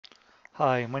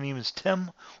Hi, my name is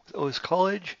Tim with OS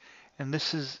College, and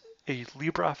this is a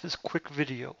LibreOffice quick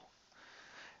video.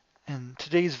 In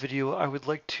today's video, I would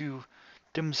like to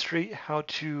demonstrate how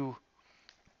to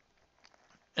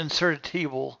insert a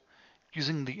table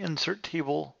using the Insert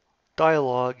Table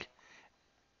dialog,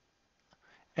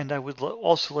 and I would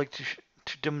also like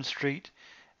to demonstrate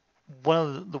one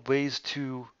of the ways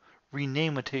to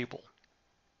rename a table.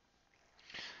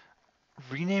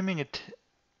 Renaming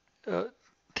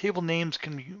table names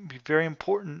can be very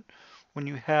important when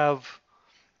you have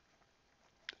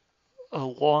a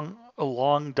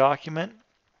long document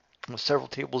with several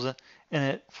tables in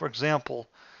it. For example,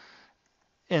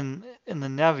 in the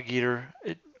navigator,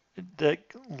 that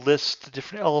lists the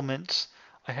different elements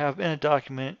I have in a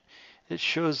document. It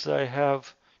shows that I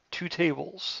have two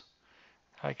tables.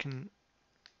 I can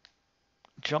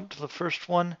jump to the first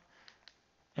one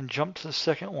and jump to the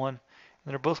second one,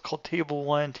 and they're both called Table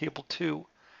 1 and Table 2.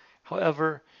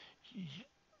 However,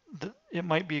 it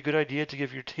might be a good idea to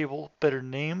give your table better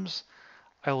names.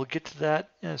 I will get to that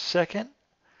in a second.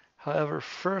 However,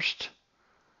 first,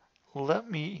 let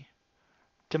me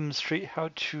demonstrate how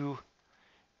to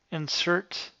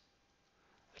insert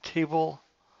a table,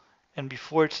 and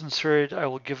before it's inserted, I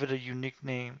will give it a unique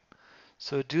name.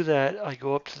 So to do that, I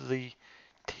go up to the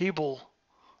table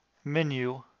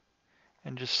menu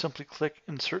and just simply click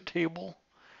Insert Table.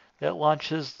 That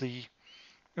launches the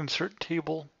Insert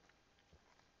Table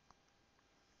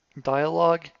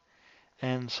dialog.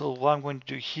 And so what I'm going to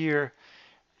do here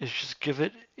is just give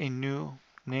it a new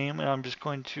name, and I'm just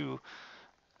going to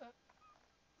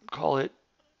call it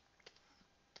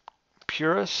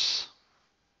Purus.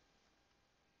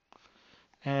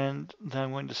 And then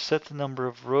I'm going to set the number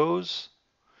of rows,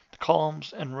 the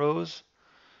columns and rows.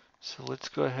 So let's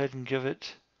go ahead and give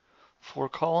it 4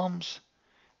 columns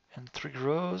and 3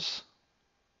 rows.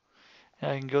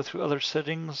 And I can go through other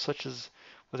settings such as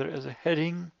whether it has a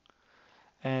heading,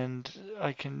 and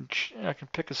I can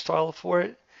pick a style for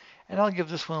it. And I'll give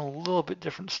this one a little bit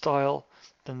different style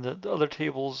than the other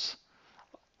tables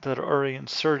that are already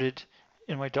inserted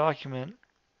in my document.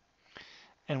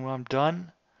 And when I'm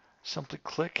done, I'll simply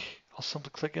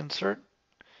click Insert,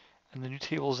 and the new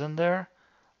table is in there.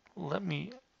 Let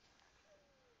me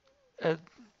add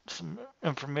some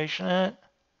information in it.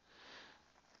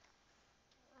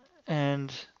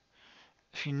 And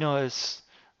if you notice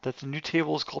that the new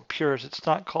table is called Purus, it's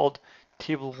not called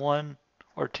Table 1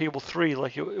 or Table 3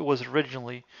 like it was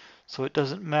originally. So it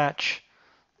doesn't match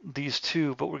these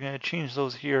two, but we're going to change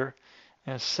those here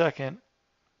in a second.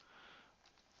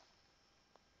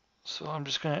 So I'm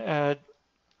just going to add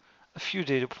a few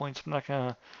data points. I'm not going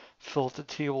to fill out the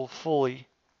table fully.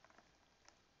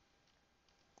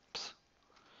 Oops.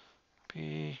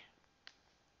 B.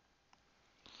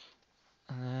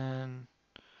 And then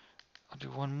I'll do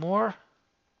one more.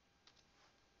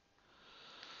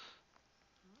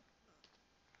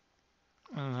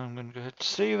 And I'm going to go ahead and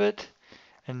save it.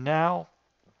 And now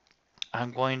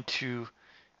I'm going to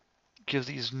give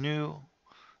these new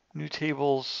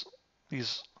tables,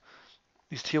 these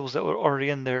tables that were already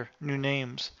in there, new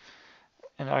names.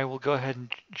 And I will go ahead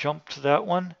and jump to that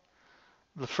one,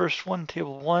 the first one,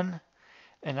 Table 1,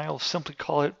 and I will simply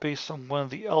call it based on one of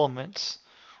the elements,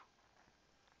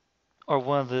 or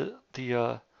one of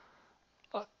the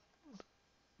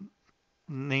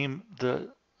name, the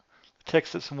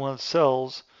text that's in one of the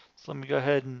cells. So let me go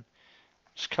ahead and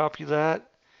just copy that,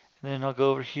 and then I'll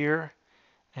go over here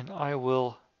and I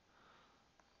will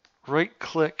right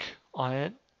click on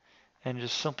it and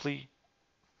just simply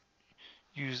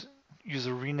use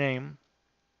a rename,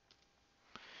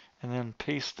 and then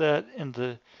paste that in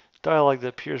the dialog that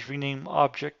appears. Rename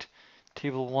object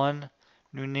Table 1,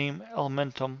 new name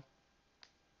Elementum.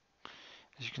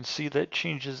 As you can see, that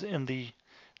changes in the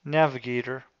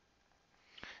navigator.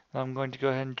 Now I'm going to go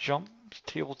ahead and jump to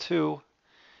Table 2,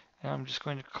 and I'm just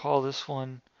going to call this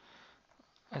one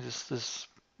this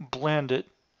Blended.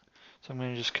 So I'm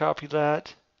going to just copy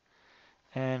that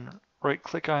and right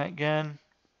click on it again,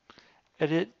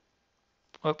 edit,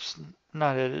 whoops,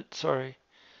 not edit, sorry,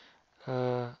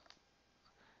 and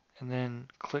then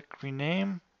click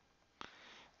rename,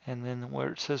 and then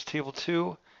where it says Table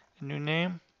 2, a new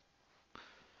name,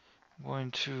 I'm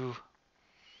going to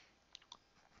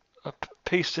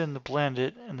paste in the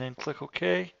Blended and then click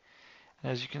OK.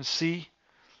 And as you can see,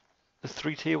 the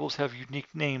 3 tables have unique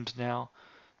names now,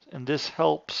 and this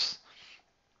helps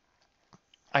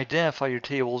identify your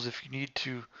tables if you need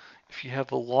to, if you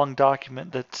have a long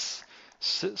document that's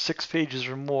 6 pages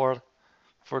or more,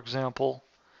 for example,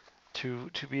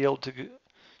 to be able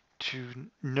to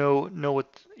know what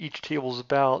each table is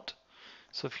about.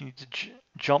 So if you need to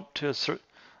jump to a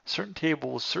certain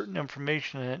table with certain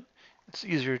information in it, it's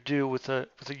easier to do with a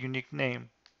unique name.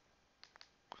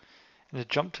 And to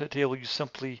jump to a table, you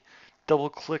simply double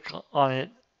click on it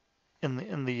in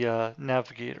the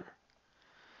navigator.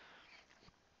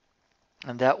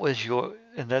 And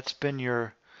that's been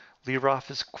your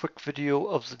LibreOffice quick video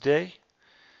of the day.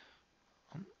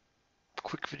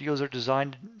 Quick videos are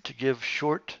designed to give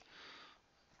short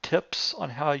tips on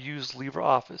how to use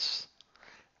LibreOffice.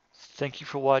 Thank you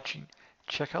for watching.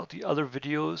 Check out the other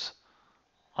videos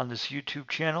on this YouTube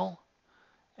channel,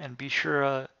 and be sure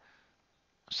to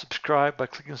subscribe by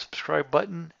clicking the subscribe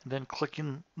button and then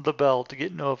clicking the bell to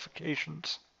get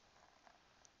notifications.